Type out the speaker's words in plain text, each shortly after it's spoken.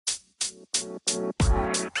Hey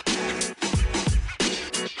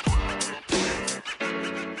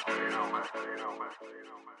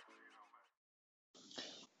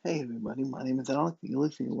everybody, my name is Alex, and you're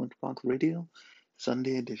listening to LunchBox Radio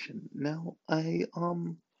Sunday Edition. Now, I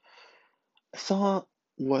saw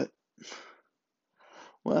what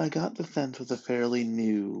I got the sense was a fairly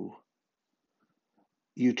new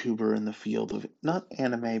YouTuber in the field of not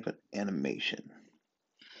anime but animation.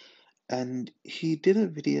 And he did a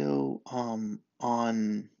video on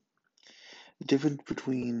the difference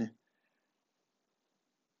between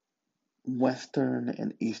Western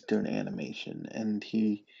and Eastern animation, and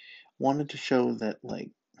he wanted to show that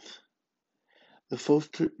the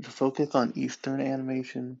focus on Eastern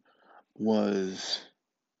animation was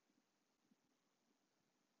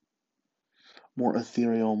more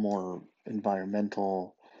ethereal, more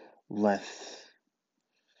environmental, less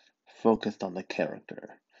focused on the character,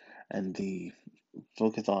 and the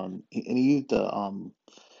focus on. And he used the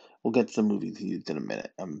We'll get to the movies he used in a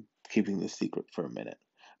minute. I'm keeping this secret for a minute,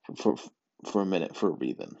 for for a minute for a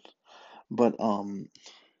reason. But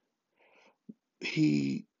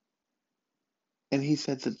he he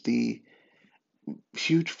said that the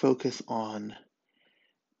huge focus on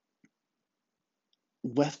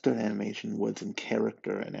Western animation was in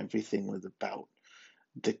character, and everything was about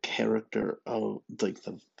the character of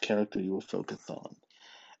the character you were focused on.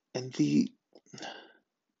 And the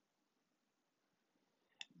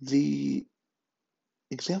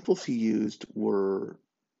examples he used were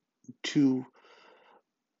two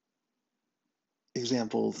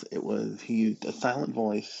examples. It was he used a silent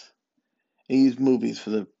voice. He used movies for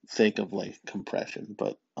the sake of compression,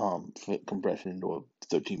 but for compression into a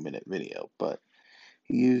 13-minute video. But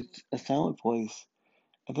he used a silent voice,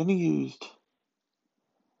 and then he used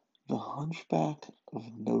the Hunchback of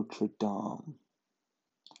Notre Dame.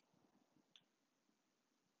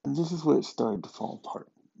 And this is where it started to fall apart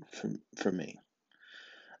for me.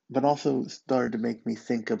 But also started to make me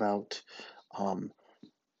think about um,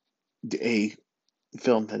 a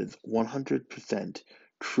film that is 100%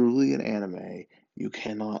 truly an anime. You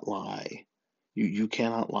cannot lie. You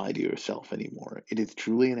cannot lie to yourself anymore. It is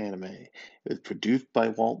truly an anime. It was produced by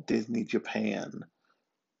Walt Disney Japan,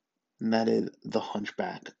 and that is The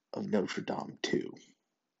Hunchback of Notre Dame 2.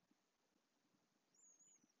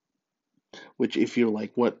 Which, if you're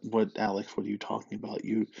like, what, Alex? What are you talking about?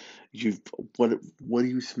 You've, what are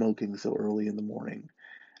you smoking so early in the morning?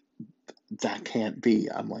 That can't be.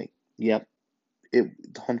 I'm like, yep. The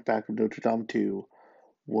Hunchback of Notre Dame 2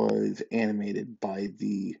 was animated by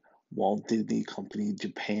the Walt Disney Company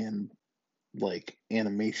Japan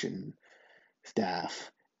animation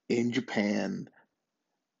staff in Japan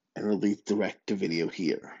and released direct to video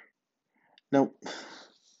here. Now,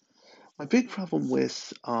 my big problem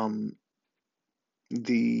with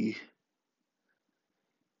the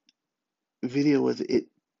video was it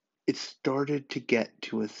started to get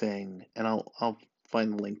to a thing, and I'll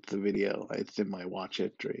find the link to the video. It's in my watch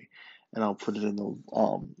history, and I'll put it in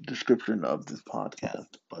the description of this podcast.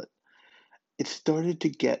 But it started to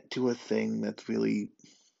get to a thing that's really,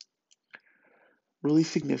 really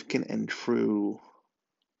significant and true.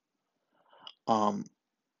 Um,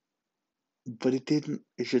 but it didn't.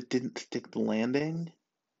 It just didn't stick the landing.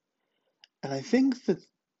 And I think that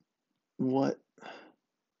what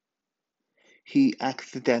he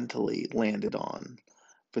accidentally landed on,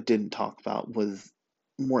 but didn't talk about, was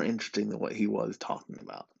more interesting than what he was talking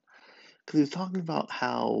about. Because he was talking about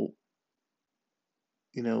how,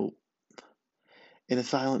 you know, in a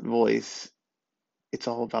silent voice, it's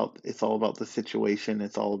all about the situation.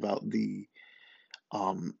 It's all about the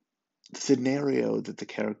um, scenario that the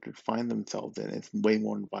characters find themselves in. It's way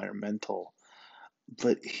more environmental.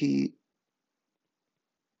 But he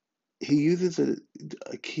uses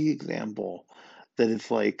a key example that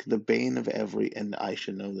is like the bane of every, and I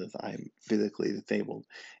should know this, I'm physically disabled.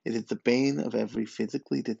 It is the bane of every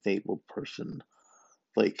physically disabled person,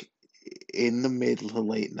 like in the mid to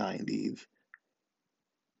late 90s,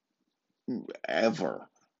 ever.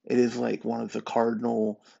 It is like one of the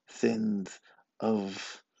cardinal sins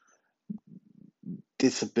of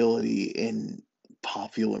disability in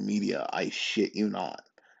popular media. I shit you not.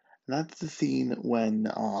 And that's the scene when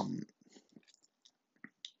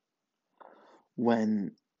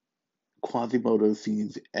Quasimodo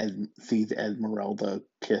sees Esmeralda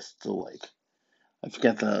kiss the I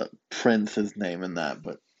forget the prince's name in that,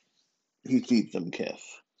 but he sees them kiss.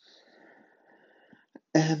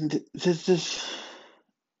 And there's this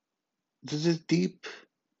deep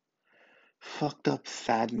fucked up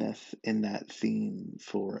sadness in that scene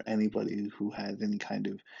for anybody who has any kind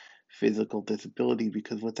of physical disability,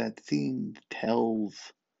 because what that scene tells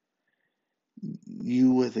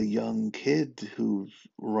you as a young kid who's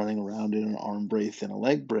running around in an arm brace and a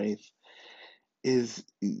leg brace is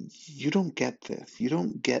you don't get this. You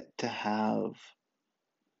don't get to have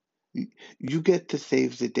you get to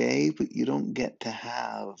save the day, but you don't get to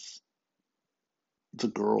have the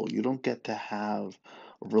girl. You don't get to have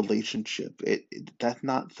a relationship. That's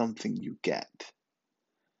not something you get.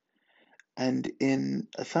 And in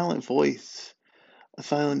a silent voice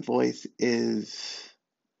is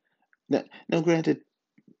now granted,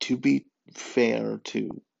 to be fair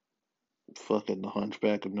to fucking the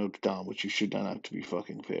Hunchback of Notre Dame, which you should not have to be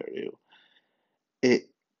fucking fair to. It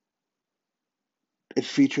it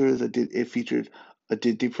features a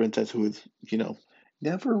Disney princess who is,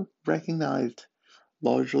 never recognized,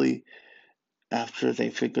 largely after they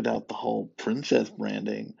figured out the whole princess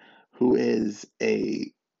branding, who is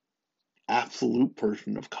a absolute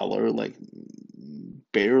person of color, like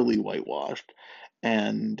barely whitewashed,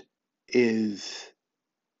 and is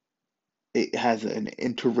it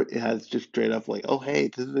has just straight up like, oh hey,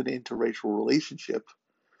 this is an interracial relationship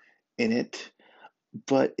in it,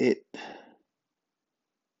 but it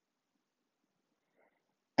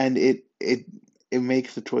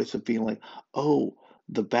makes the choice of being like, oh,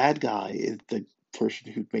 the bad guy is the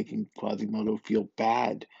person who's making Quasimodo feel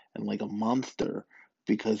bad and like a monster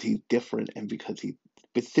because he's different and because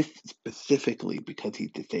specifically because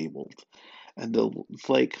he's disabled. And it's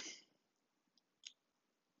like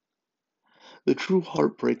the true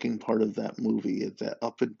heartbreaking part of that movie is that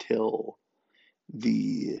up until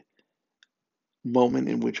the moment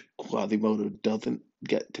in which Quasimodo doesn't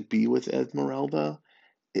get to be with Esmeralda,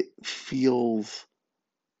 it feels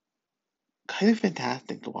kind of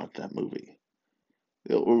fantastic to watch that movie.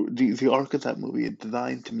 Or the arc of that movie is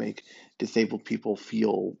designed to make disabled people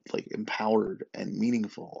feel like empowered and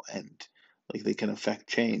meaningful and like they can affect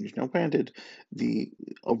change. Now, granted, the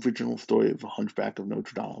original story of Hunchback of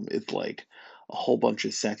Notre Dame is like a whole bunch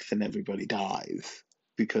of sex and everybody dies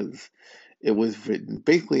because it was written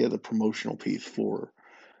basically as a promotional piece for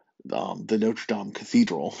the Notre Dame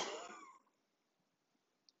Cathedral.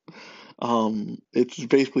 It's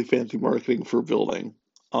basically fancy marketing for a building,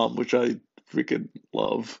 which I freaking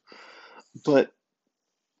love. But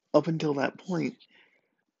up until that point,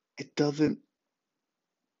 it doesn't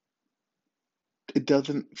it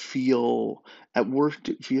doesn't feel, at worst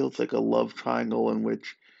it feels like a love triangle in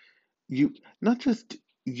which you, not just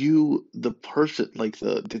you the person, like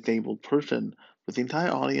the disabled person, but the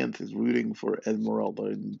entire audience is rooting for Esmeralda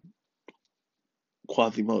and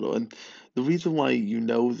Quasimodo. And the reason why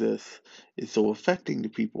this is so affecting to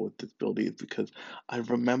people with disability is because I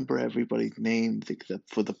remember everybody's names except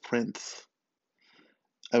for the prince.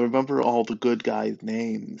 I remember all the good guys'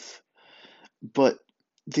 names, but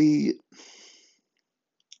the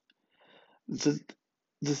the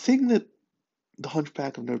the thing that the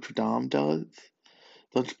Hunchback of Notre Dame does,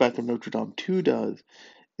 the Hunchback of Notre Dame 2 does,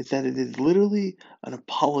 is that it is literally an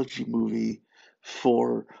apology movie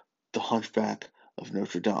for the Hunchback of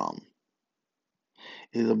Notre Dame.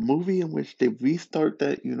 It is a movie in which they restart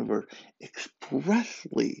that universe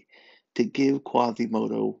expressly to give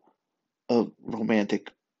Quasimodo a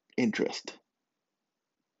romantic interest.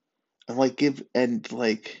 And like give and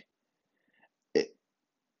like it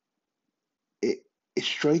it it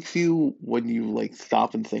strikes you when you like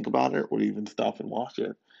stop and think about it or even stop and watch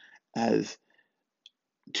it as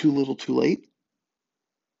too little too late,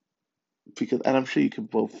 because, and I'm sure you can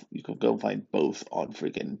go find both on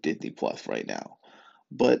freaking Disney Plus right now,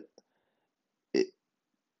 but it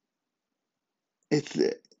it's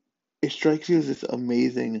it strikes you as this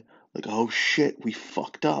amazing, like, oh shit, we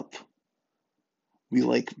fucked up, we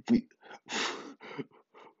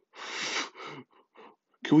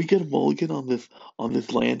can we get a mulligan on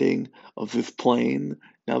this landing of this plane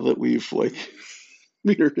now that we've like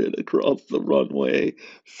smeared it across the runway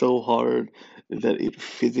so hard that it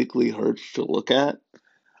physically hurts to look at.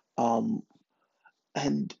 um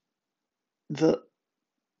and the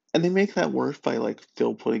And they make that worse by like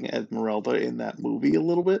still putting Esmeralda in that movie a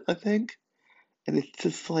little bit, I think. And it's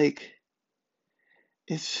just like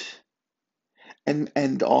it's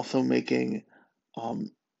and also making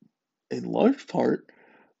um in large part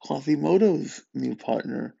Quasimodo's new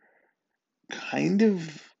partner kind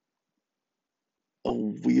of a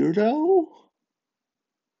weirdo.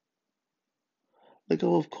 Like,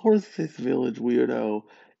 oh, of course this village weirdo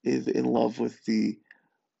is in love with the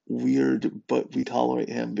weird, but we tolerate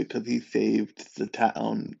him because he saved the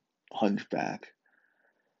town hunchback.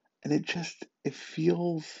 And it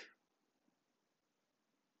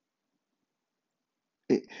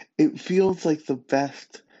it feels like the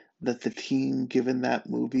best that the team given that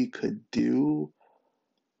movie could do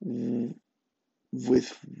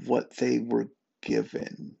with what they were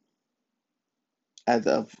given as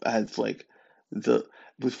like the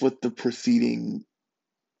with what the preceding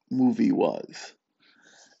movie was.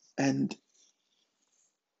 And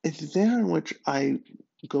it's there in which I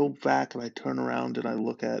go back and I turn around and I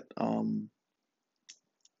look at um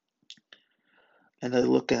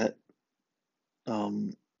A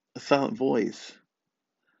Silent Voice,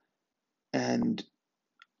 and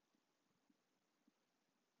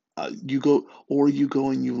you go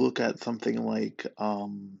and you look at something like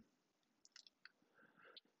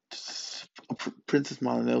Princess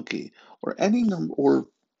Mononoke, or any number, or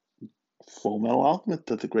Full Metal Alchemist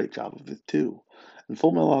does a great job of it too. And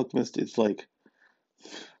Full Metal Alchemist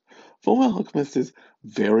is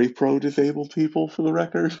very pro disabled people, for the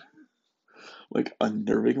record. Like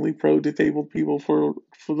unnervingly pro disabled people, for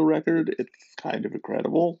the record. It's kind of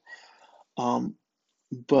incredible. Um,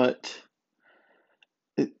 but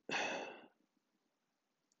it,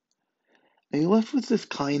 and you're left with this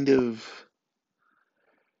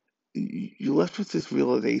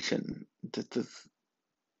realization that this,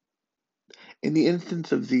 in the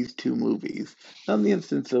instance of these two movies, not in the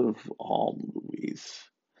instance of all movies,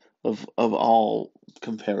 of all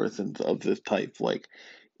comparisons of this type, like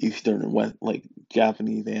Eastern and West, like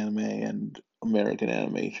Japanese anime and American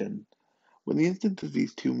animation. When the instance of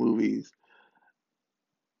these two movies,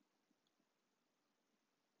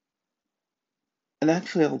 and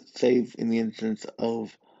actually I'll say in the instance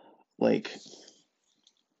of like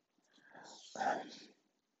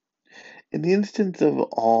in the instance of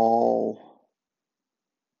all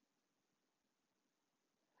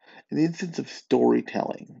in the instance of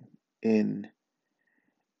storytelling in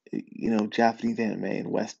Japanese anime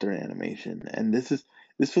and Western animation, and this was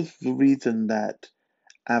the reason that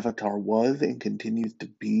Avatar was and continues to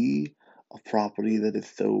be a property that is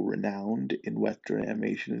so renowned in Western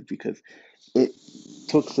animation, is because it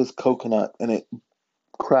took this coconut and it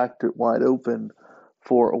cracked it wide open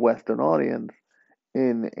for a Western audience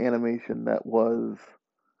in animation that was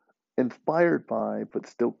inspired by, but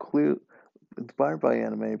still clear, inspired by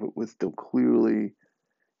anime, but was still clearly,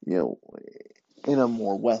 you know, in a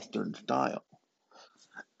more Western style.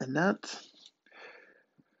 And that's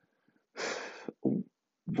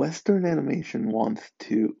Western animation wants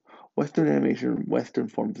to, Western animation, Western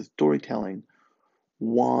forms of storytelling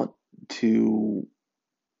want to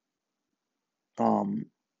um,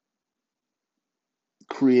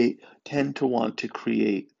 tend to want to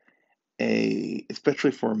create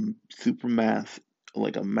especially for super mass,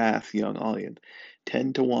 like a mass young audience,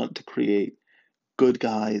 tend to want to create good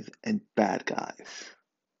guys and bad guys.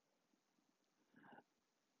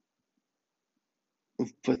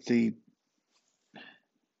 But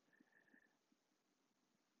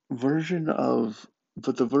version of,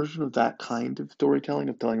 the version of that kind of storytelling,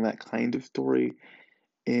 of telling that kind of story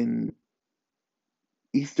in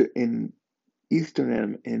in Eastern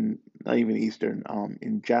anime, in not even Eastern,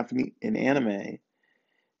 in Japanese, in anime,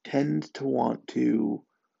 tends to want to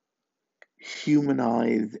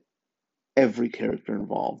humanize every character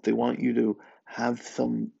involved. They want you to have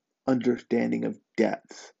some understanding of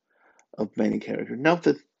depth of many characters. Now,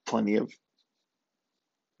 there's plenty of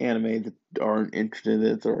anime that aren't interested in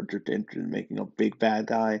this, or are just interested in making a big bad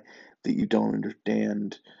guy that you don't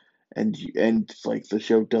understand, and like the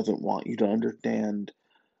show doesn't want you to understand.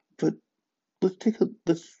 But let's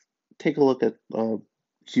take a look at a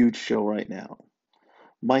huge show right now,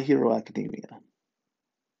 My Hero Academia.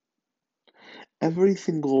 Every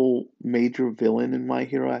single major villain in My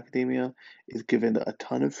Hero Academia is given a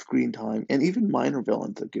ton of screen time, and even minor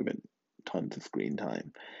villains are given tons of screen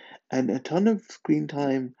time, and a ton of screen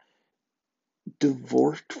time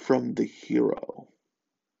divorced from the hero.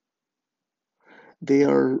 They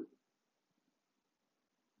are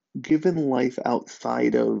given life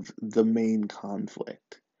outside of the main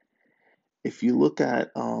conflict. If you look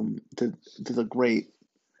at the great,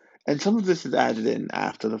 and some of this is added in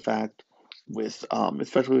after the fact, with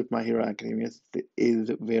especially with My Hero Academia,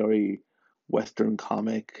 is very Western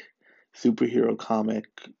comic, superhero comic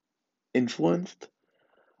influenced.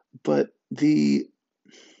 But the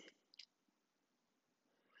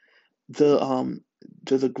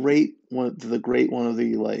the great one of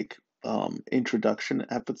the like introduction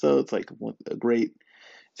episodes, like a great,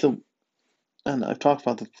 so, and I've talked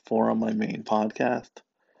about this before on my main podcast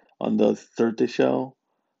on the Thursday show,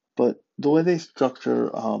 but the way they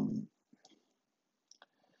structure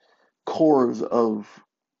cores of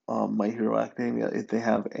My Hero Academia is they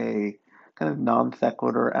have a kind of non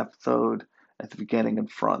sequitur episode at the beginning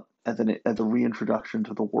and front as a reintroduction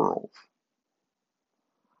to the world.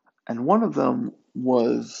 And one of them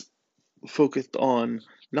was focused on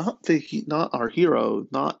not our hero,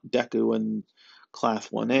 not Deku and Class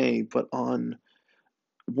 1A, but on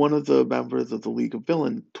one of the members of the League of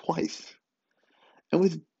Villains twice. It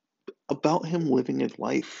was about him living his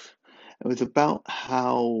life. It was about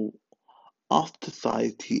how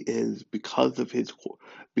ostracized he is because of his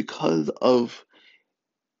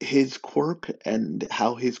quirk and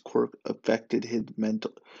how his quirk affected his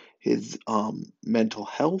mental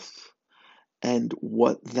health and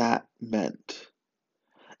what that meant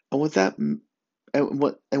and what that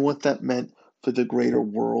meant for the greater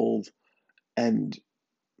world and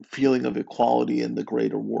feeling of equality in the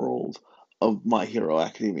greater world of My Hero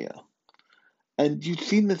Academia. And you've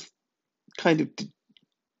seen this kind of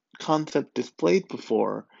concept displayed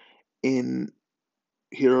before in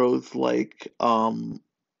heroes like Eraserhead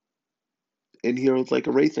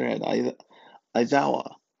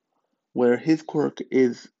Aizawa, where his quirk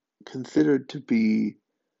is considered to be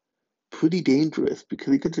pretty dangerous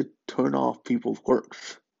because he could just turn off people's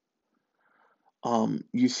quirks.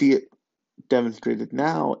 You see it demonstrated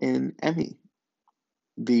now in Emmy,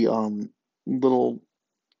 the little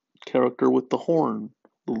character with the horn,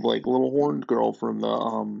 like little horned girl from the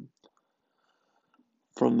um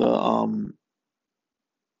from the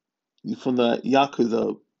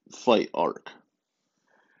Yakuza fight arc.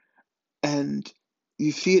 And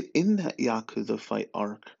you see it in that Yakuza fight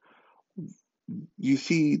arc. You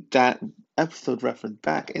see that episode referenced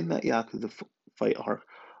back in that Yakuza fight arc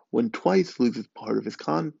when Twice loses part of his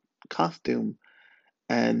costume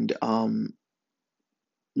and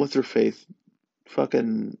what's her face?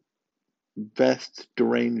 Fucking best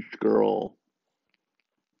deranged girl.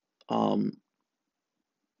 Um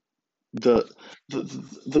the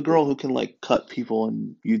the girl who can like cut people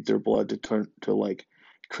and use their blood to like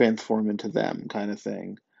transform into them kind of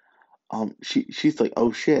thing. She's like,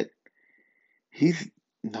 oh shit, he's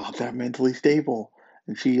not that mentally stable,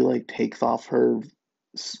 and she like takes off her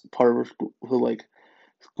part of her like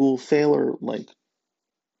school sailor like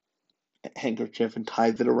handkerchief and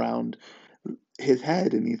ties it around his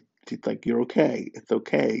head, and she's like, you're okay, it's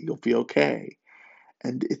okay, you'll be okay.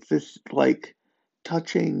 And it's this like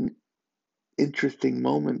touching, interesting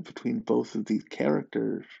moment between both of these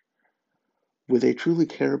characters where they truly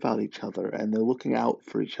care about each other and they're looking out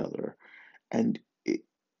for each other. And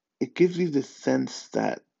it gives you this sense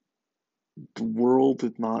that the world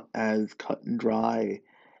is not as cut and dry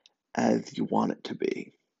as you want it to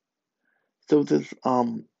be. So there's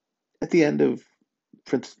at the end of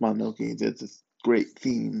Princess Mononoke, there's this great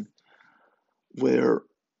scene where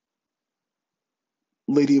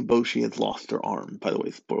Lady Eboshi has lost her arm. By the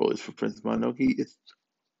way, spoilers for Princess Mononoke. It's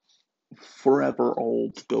forever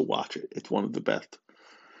old. Go watch it. It's one of the best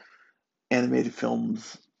animated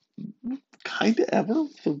films kind of ever.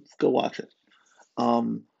 So go watch it.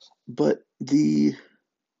 But the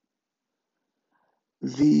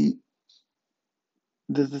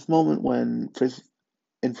there's this moment when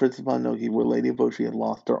in Princess Mononoke where Lady Eboshi had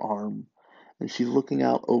lost her arm, and she's looking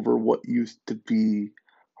out over what used to be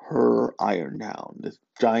her iron town, this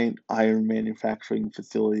giant iron manufacturing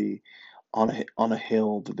facility on a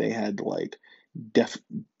hill that they had like def,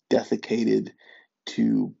 desiccated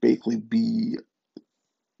to basically be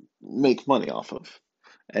make money off of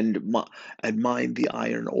and and mine the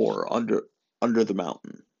iron ore under the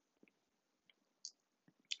mountain.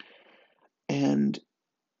 And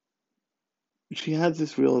she has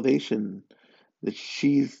this realization that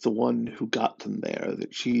she's the one who got them there,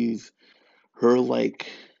 that she's her like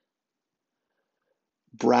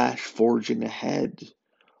brash forging ahead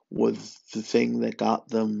was the thing that got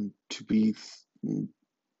them to be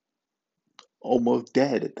almost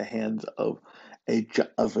dead at the hands of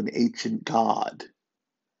an ancient god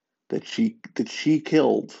that she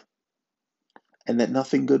killed, and that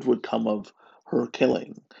nothing good would come of her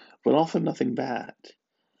killing, but also nothing bad.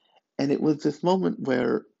 And it was this moment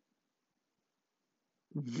where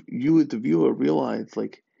you, as the viewer, realize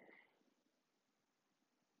like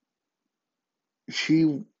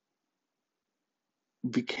she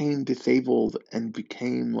became disabled and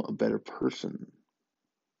became a better person.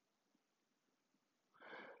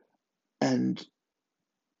 And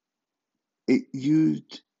it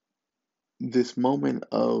used this moment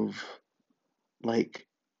of like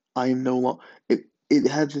I am no longer it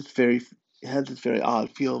has this very odd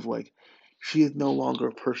feel of like she is no longer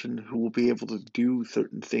a person who will be able to do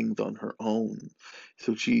certain things on her own.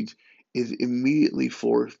 So she is immediately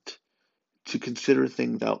forced to consider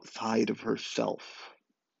things outside of herself.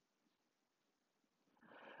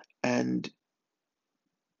 And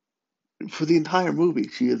for the entire movie,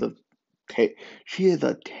 she is a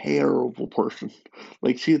terrible person.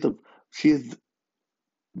 Like she is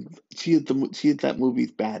she is that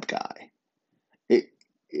movie's bad guy. It,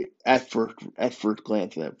 at first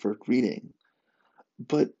glance and at first reading,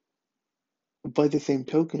 but by the same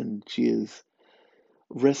token, she has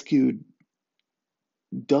rescued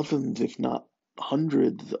dozens, if not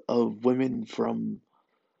hundreds, of women from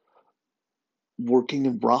working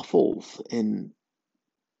in brothels in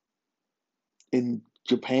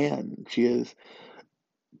Japan. She has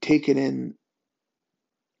taken in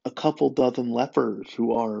a couple dozen lepers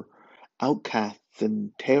who are outcasts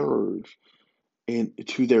and terrors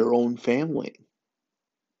to their own family.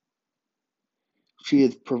 She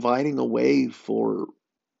is providing a way for,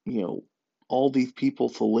 you know, all these people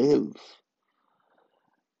to live.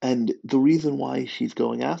 And the reason why she's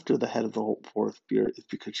going after the head of the forest spirit is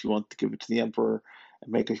because she wants to give it to the emperor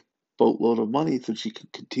and make a boatload of money so she can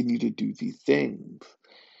continue to do these things.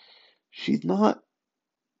 She's not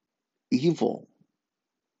evil.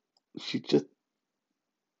 She just,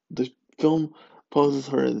 the film poses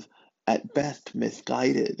her as at best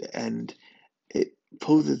misguided, and it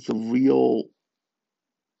poses the real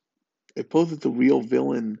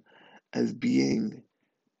villain as being,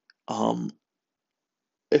 um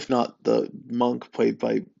if not the monk played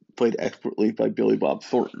expertly by Billy Bob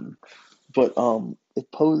Thornton, but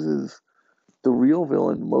it poses the real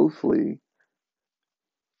villain mostly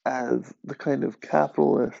as the kind of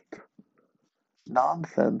capitalist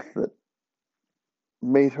nonsense that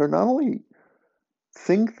made her not only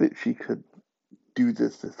think that she could do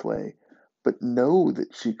this way, but know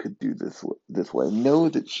that she could do this way, know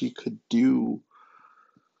that she could do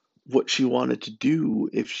what she wanted to do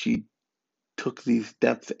if she took these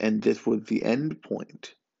steps and this was the end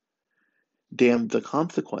point. Damn the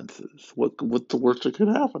consequences. What's the worst that could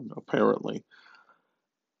happen, apparently?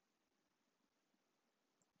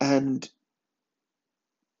 And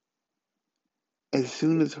as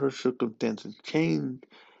soon as her circumstances changed,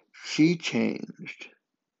 she changed.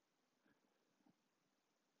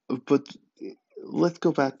 But let's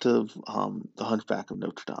go back to the Hunchback of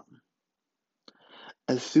Notre Dame.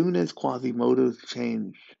 As soon as Quasimodo's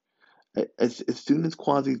changed, as soon as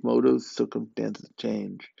Quasimodo's circumstances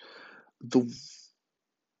changed, the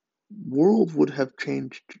world would have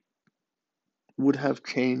changed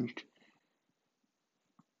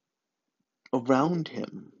around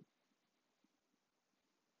him.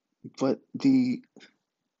 But the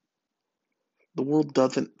world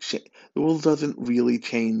doesn't really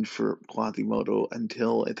change for Quasimodo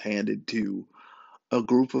until it's handed to a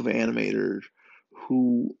group of animators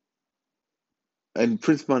who, and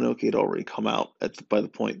Prince Mononoke had already come out by the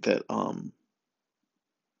point that I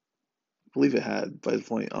believe it had by the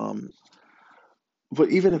point but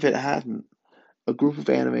even if it hadn't, a group of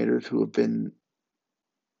animators who have been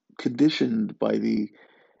conditioned by the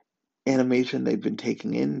animation they've been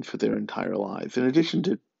taking in for their entire lives, in addition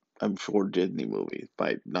to, I'm sure, Disney movies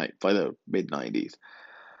by the mid-90s,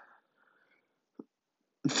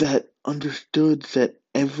 that understood that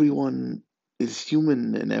everyone is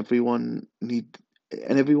human and everyone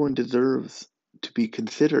deserves to be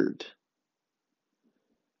considered.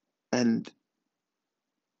 And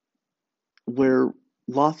where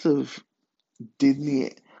lots of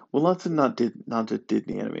Disney, well, lots of not just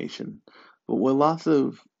Disney animation, but where lots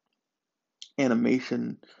of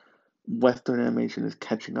animation, Western animation is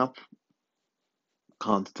catching up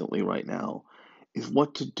constantly right now, is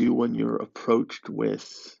what to do when you're approached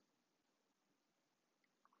with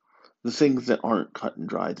the things that aren't cut and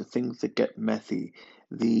dry, the things that get messy,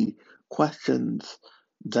 the questions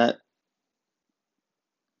that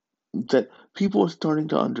people are starting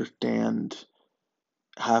to understand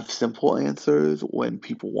have simple answers when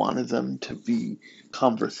people wanted them to be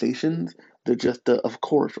conversations. They're just a of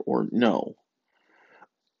course or no.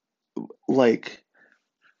 Like,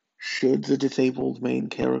 should the disabled main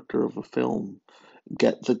character of a film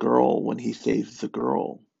get the girl when he saves the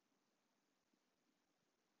girl?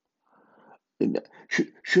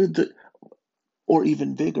 Should the, or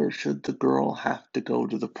even bigger, should the girl have to go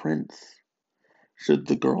to the prince? Should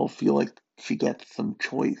the girl feel like she gets some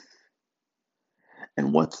choice?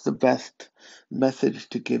 And what's the best message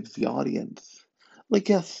to give the audience? Like,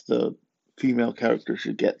 yes, the female character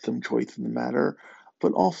should get some choice in the matter,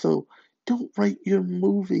 but also don't write your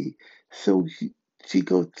movie so she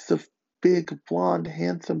goes to the big, blonde,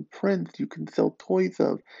 handsome prince you can sell toys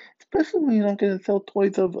of, especially when you're not going to sell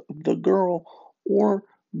toys of the girl or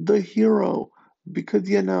the hero, because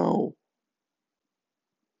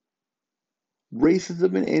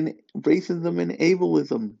racism and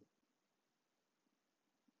ableism.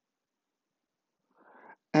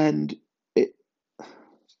 And it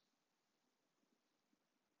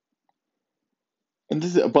And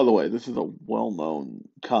this is, by the way, this is a well-known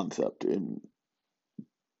concept in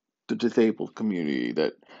the disabled community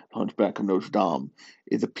that Hunchback of Notre Dame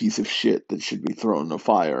is a piece of shit that should be thrown in a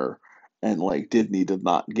fire, and like Disney does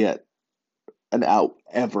not get an out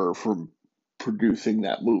ever from producing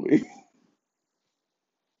that movie.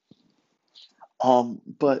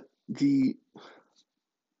 But the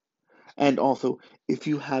and also, if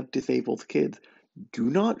you have disabled kids, do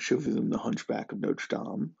not show them the Hunchback of Notre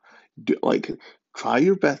Dame. Like, try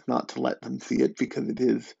your best not to let them see it because it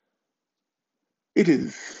is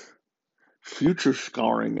future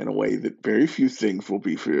scarring in a way that very few things will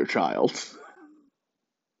be for your child.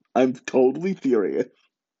 I'm totally serious.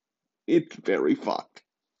 It's very fucked.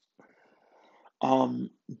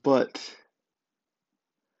 But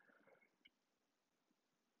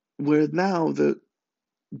where now the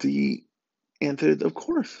answer is, of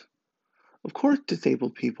course,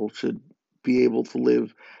 disabled people should be able to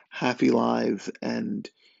live happy lives and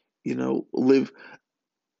live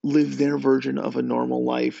their version of a normal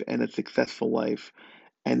life and a successful life,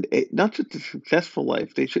 and not just a successful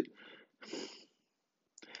life. They should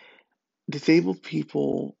Disabled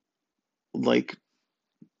people, like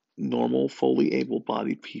normal, fully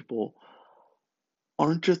able-bodied people,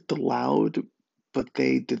 aren't just allowed, but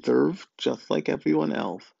they deserve, just like everyone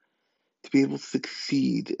else, to be able to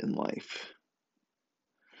succeed in life,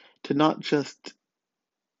 to not just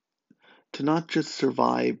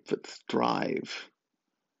survive but thrive,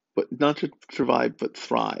 but not just survive but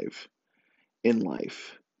thrive in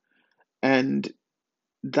life. And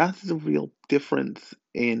that's the real difference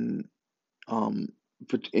um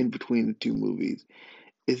in between the two movies,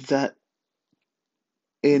 is that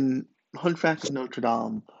in Hunchback of Notre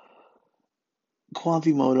Dame,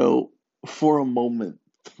 Quasimodo for a moment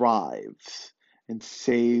thrives and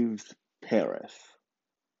saves Paris.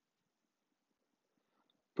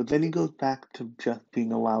 But then he goes back to just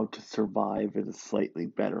being allowed to survive at a slightly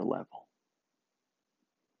better level.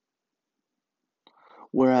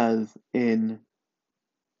 Whereas in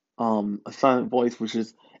A Silent Voice, which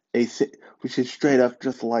is straight up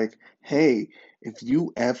just like, hey, if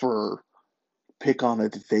you ever pick on a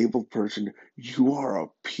disabled person, you are a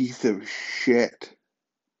piece of shit.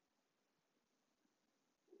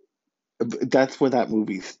 That's where that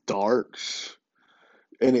movie starts,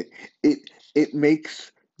 and it it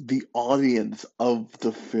makes the audience of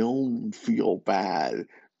the film feel bad,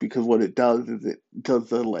 because what it does is it does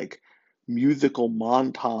the like musical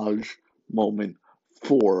montage moment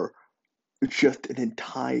for just an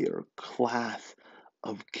entire class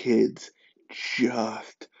of kids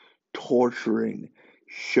just torturing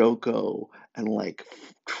Shoko and like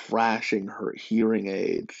trashing her hearing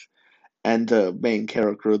aids. And the main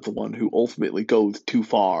character is the one who ultimately goes too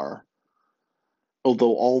far.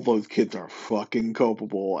 Although all those kids are fucking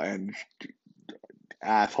culpable and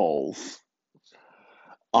assholes.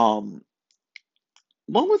 Um,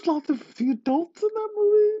 one was lots of the adults in that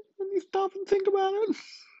movie when you stop and think about it.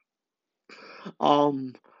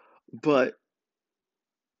 Um, but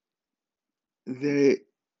they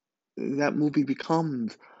that movie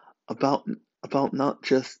becomes about not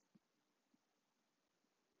just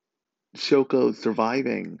Shoko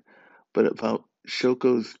surviving, but about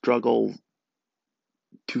Shoko's struggle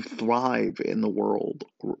to thrive in the world,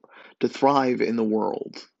 to thrive in the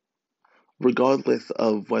world, regardless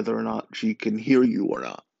of whether or not she can hear you or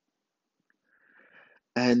not.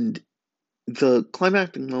 And the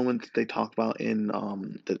climactic moments they talk about in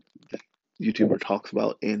the YouTuber talks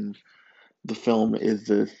about in the film is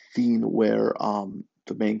the scene where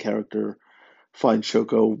the main character finds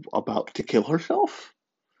Shoko about to kill herself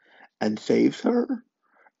and saves her.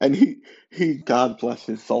 And he God bless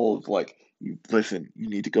his soul, is like, you listen, you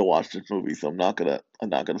need to go watch this movie, so I'm not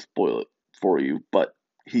gonna spoil it for you. But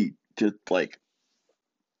he just like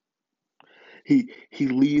he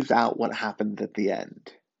leaves out what happens at the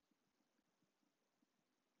end,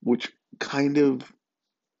 which kind of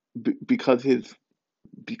because his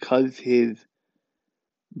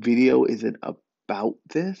video isn't about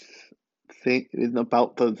this thing, isn't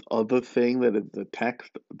about the other thing that is the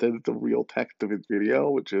text, that is the real text of his video,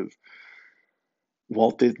 which is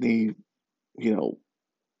Walt Disney, you know,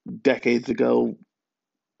 decades ago,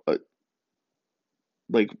 uh,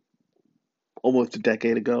 like almost a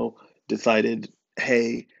decade ago, decided,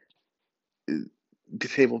 hey,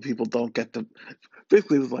 disabled people don't get to.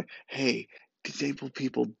 Basically, it was like, hey, disabled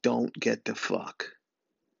people don't get to fuck.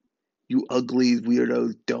 You ugly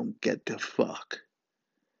weirdos don't get to fuck.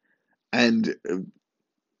 And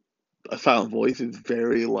A Silent Voice is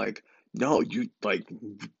very like, no, you like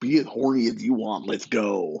be as horny as you want. Let's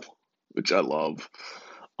go, which I love.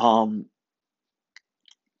 Um,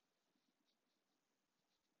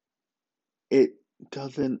 it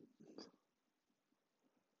doesn't.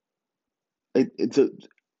 It's a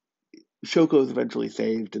Shoko's eventually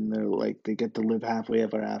saved, and they get to live happily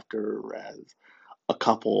ever after as a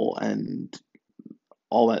couple and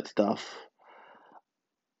all that stuff.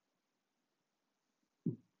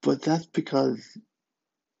 But that's because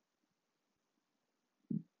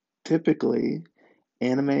typically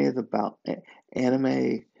anime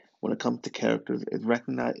when it comes to characters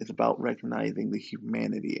is about recognizing the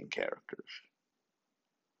humanity in characters,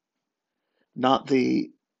 not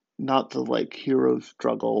the not the hero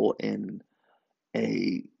struggle a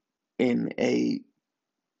in a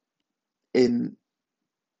in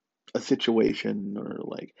a situation, or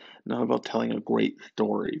not about telling a great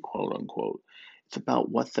story, quote unquote. It's about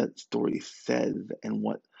what that story says, and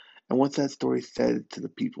what that story says to the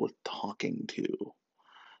people it's talking to.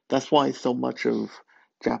 That's why so much of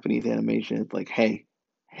Japanese animation is like, hey,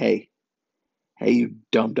 hey, you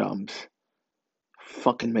dum dums,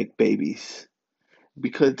 fucking make babies,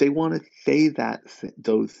 because they want to say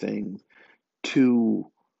those things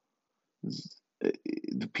to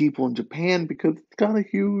the people in Japan, because it's got a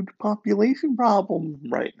huge population problem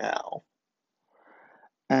right now.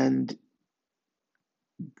 And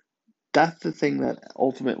that's the thing that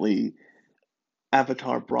ultimately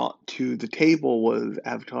Avatar brought to the table. Was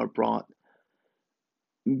Avatar brought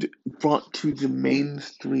to the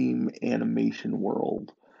mainstream animation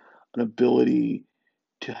world an ability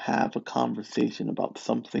to have a conversation about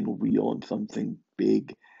something real and something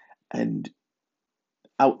big and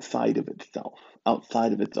outside of itself,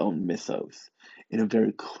 outside of its own mythos, in a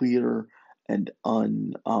very clear and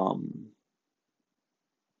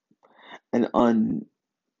undisguised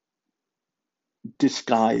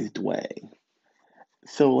way.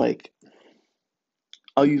 So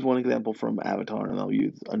I'll use one example from Avatar, and I'll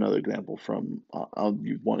use another example from I'll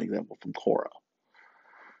use one example from Korra.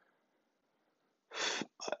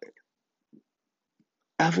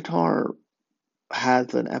 Avatar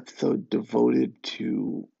has an episode devoted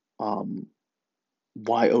to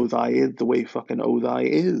why Ozai is the way fucking Ozai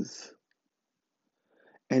is.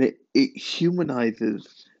 And it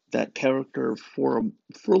humanizes that character for an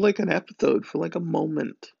episode, for a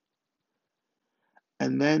moment.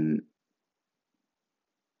 And then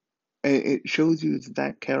it shows you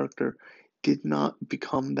that character did not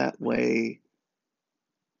become that way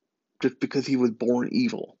just because he was born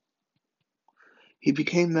evil. He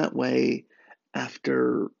became that way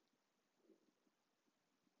after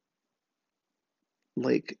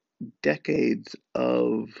decades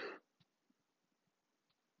of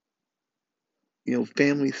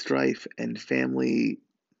family strife and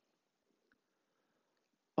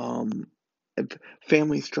um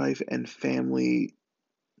family strife and family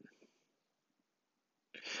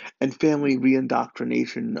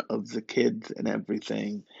reindoctrination of the kids and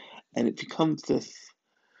everything. And it becomes this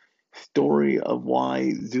story of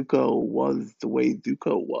why Zuko was the way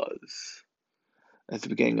Zuko was at the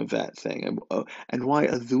beginning of that thing, and why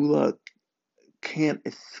Azula can't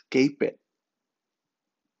escape it.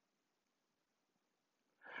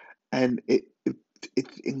 And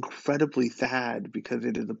it's incredibly sad, because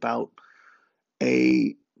it is about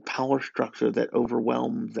a power structure that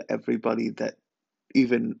overwhelms everybody that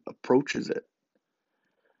even approaches it.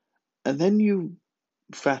 And then you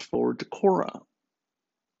fast forward to Korra.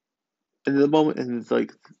 And it's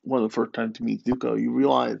one of the first times to meet Zuko, you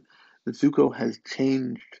realize that Zuko has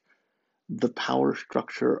changed the power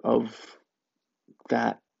structure of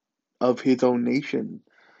his own nation.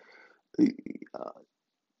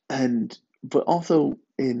 But also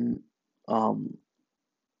in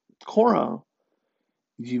Korra,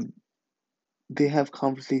 they have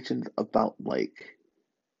conversations about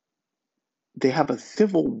they have a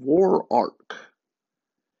civil war arc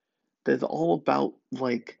that's all about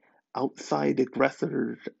outside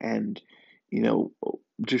aggressors and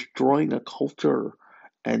destroying a culture,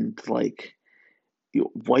 and white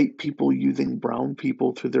people using brown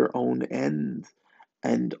people to their own ends,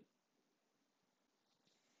 and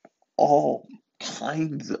all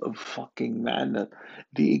kinds of fucking madness.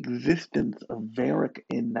 The existence of Varric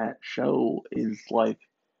in that show is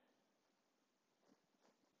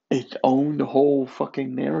its own whole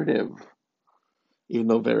fucking narrative. Even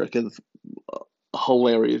though Varric is a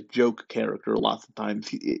hilarious joke character lots of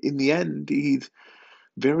times, in the end, he's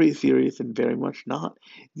very serious and very much not.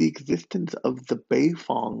 The existence of the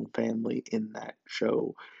Beifong family in that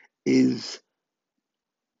show is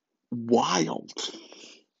wild.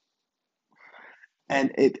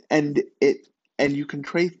 And you can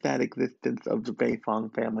trace that existence of the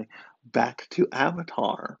Beifong family back to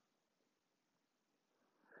Avatar.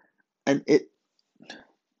 And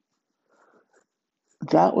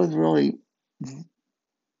that was really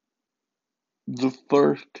the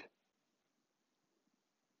first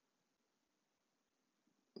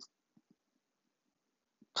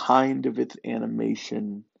kind of its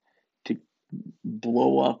animation to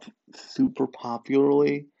blow up super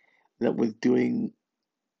popularly that was doing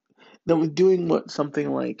what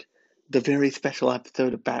something like the very special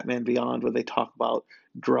episode of Batman Beyond where they talk about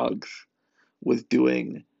drugs was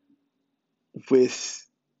doing with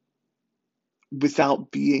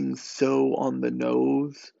without being so on the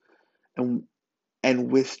nose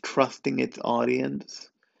and with trusting its audience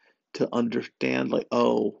to understand like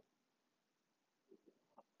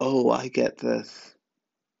I get this.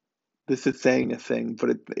 This is saying a thing,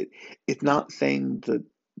 but it's not saying the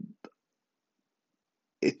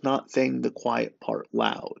quiet part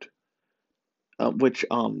loud. Which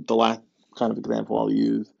the last kind of example I'll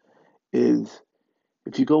use is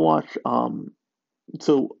if you go watch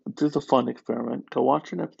so this is a fun experiment. Go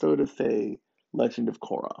watch an episode of say Legend of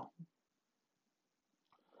Korra,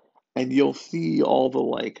 and you'll see all the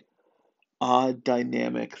like odd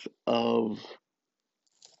dynamics of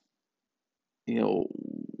you know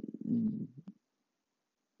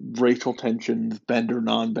racial tensions, bender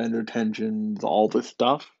non-bender tensions, all this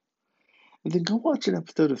stuff. And then go watch an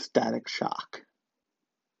episode of Static Shock.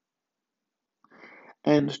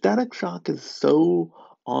 And Static Shock is so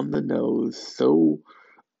on the nose, so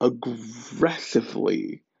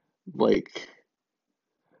aggressively like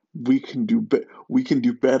we can do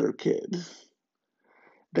better, kids.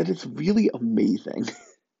 That is really amazing.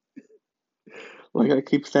 Like I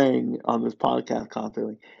keep saying on this podcast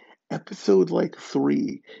constantly, episode like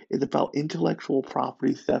 3 is about intellectual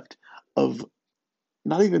property theft of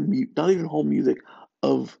not even whole music,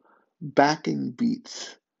 of backing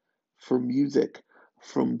beats for music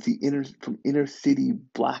from inner city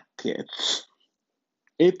black kids.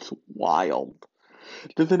 It's wild.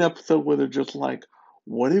 There's an episode where they're just like,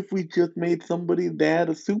 what if we just made somebody's dad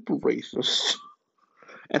a super racist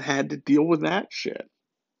and had to deal with that shit?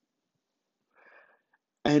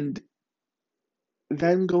 And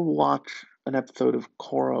then go watch an episode of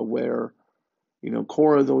Korra where,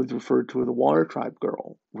 Korra is always referred to as a water tribe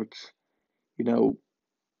girl, which, you know,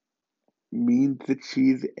 means that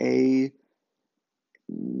she's a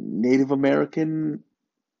Native American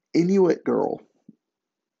Inuit girl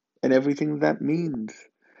and everything that means,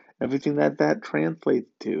 everything that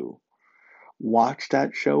translates to. Watch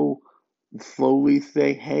that show slowly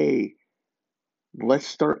say, hey, let's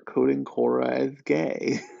start coding Korra as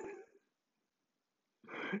gay.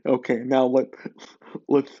 Okay, now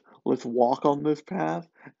let's walk on this path,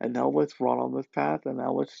 and now let's run on this path, and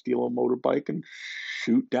now let's steal a motorbike and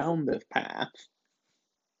shoot down this path.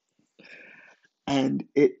 And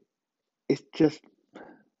it's just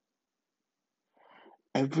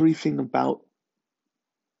everything about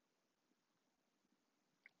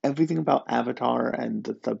Avatar and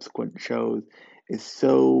the subsequent shows is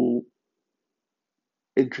so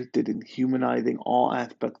interested in humanizing all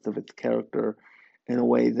aspects of its character in a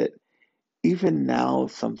way that even now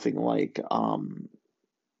something like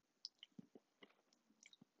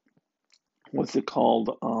what's it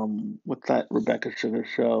called? What's that Rebecca Sugar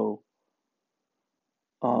show?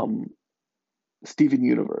 Um, Steven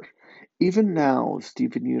Universe. Even now,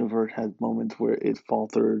 Steven Universe has moments where it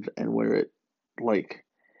falters and where like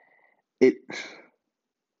it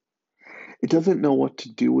it doesn't know what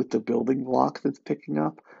to do with the building blocks it's picking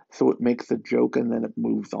up, so it makes a joke and then it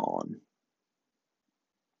moves on.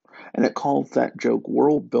 And it calls that joke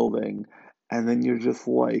world building, and then you're just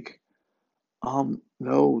like,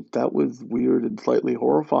 no, that was weird and slightly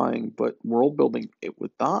horrifying, but world building, it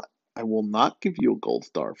was not. I will not give you a gold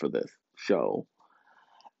star for this show.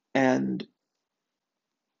 And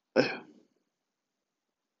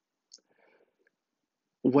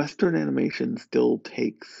Western animation still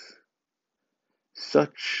takes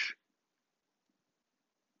such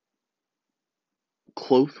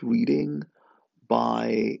close reading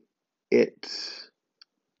by its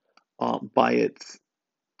by its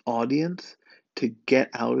audience to get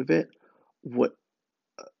out of it what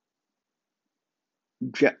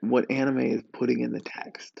what anime is putting in the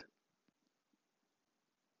text.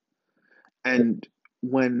 And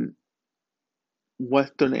when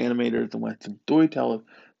Western animators and Western storytellers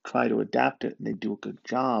try to adapt it and they do a good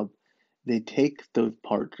job, they take those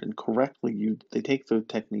parts and they take those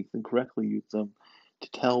techniques and correctly use them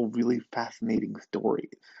to tell really fascinating stories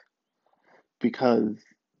because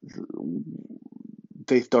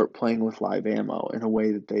they start playing with live ammo in a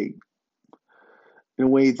way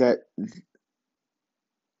that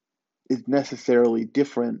is necessarily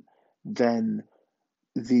different than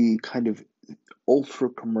the kind of ultra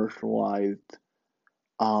commercialized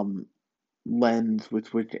um, lens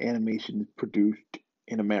with which animation is produced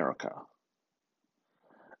in America.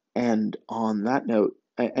 And on that note,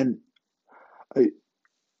 and uh,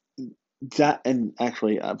 and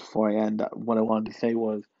actually, before I end, what I wanted to say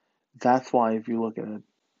was that's why if you look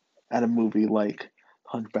at a movie like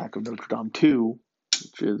Hunchback of Notre Dame 2,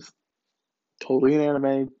 which is totally an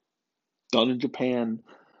anime done in Japan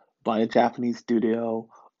by a Japanese studio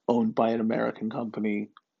owned by an American company,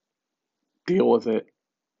 deal with it.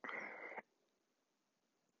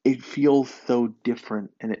 It feels so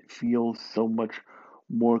different and it feels so much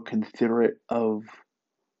more considerate of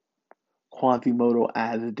Quasimodo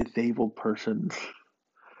as a disabled person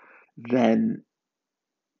than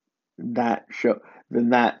that show than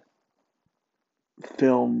that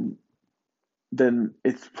film than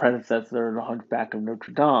its predecessor, The Hunchback of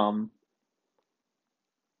Notre Dame,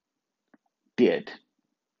 did.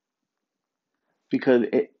 Because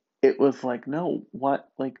it was like, no, what,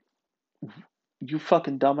 like, you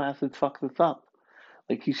fucking dumbasses fucked this up.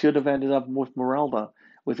 Like, he should have ended up with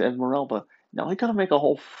Esmeralda. Now I gotta make a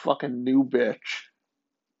whole fucking new bitch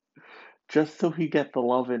just so he gets the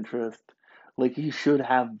love interest like he should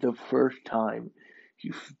have the first time.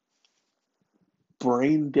 You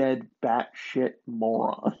brain dead batshit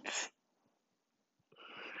morons.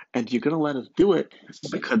 And you're gonna let us do it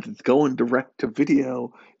because it's going direct to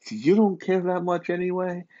video, so you don't care that much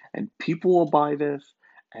anyway, and people will buy this,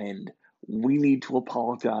 and we need to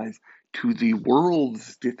apologize to the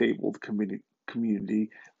world's disabled community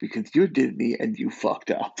because you're Disney and you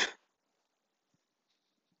fucked up.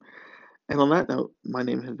 And on that note, my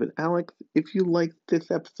name has been Alex. If you liked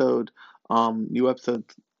this episode, new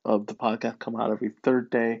episodes of the podcast come out every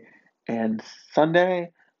Thursday and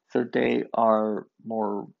Sunday. Thursday are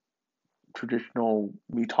more traditional,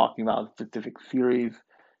 me talking about specific series,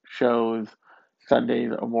 shows.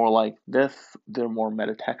 Sundays are more like this. They're more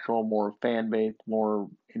metatextual, more fan-based, more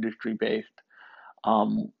industry-based.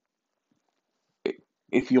 Um,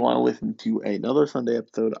 if you want to listen to another Sunday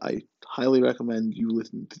episode, I highly recommend you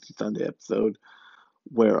listen to the Sunday episode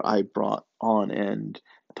where I brought on and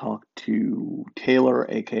talked to Taylor,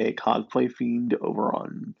 aka Cosplay Fiend, over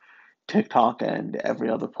on TikTok and every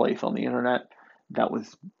other place on the internet. That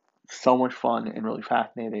was so much fun and really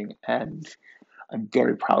fascinating, and I'm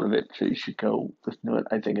very proud of it. So you should go listen to it.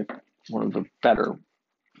 I think it's one of the better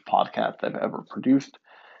podcasts I've ever produced.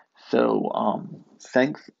 So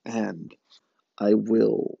thanks, and I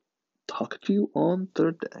will talk to you on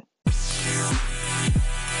Thursday.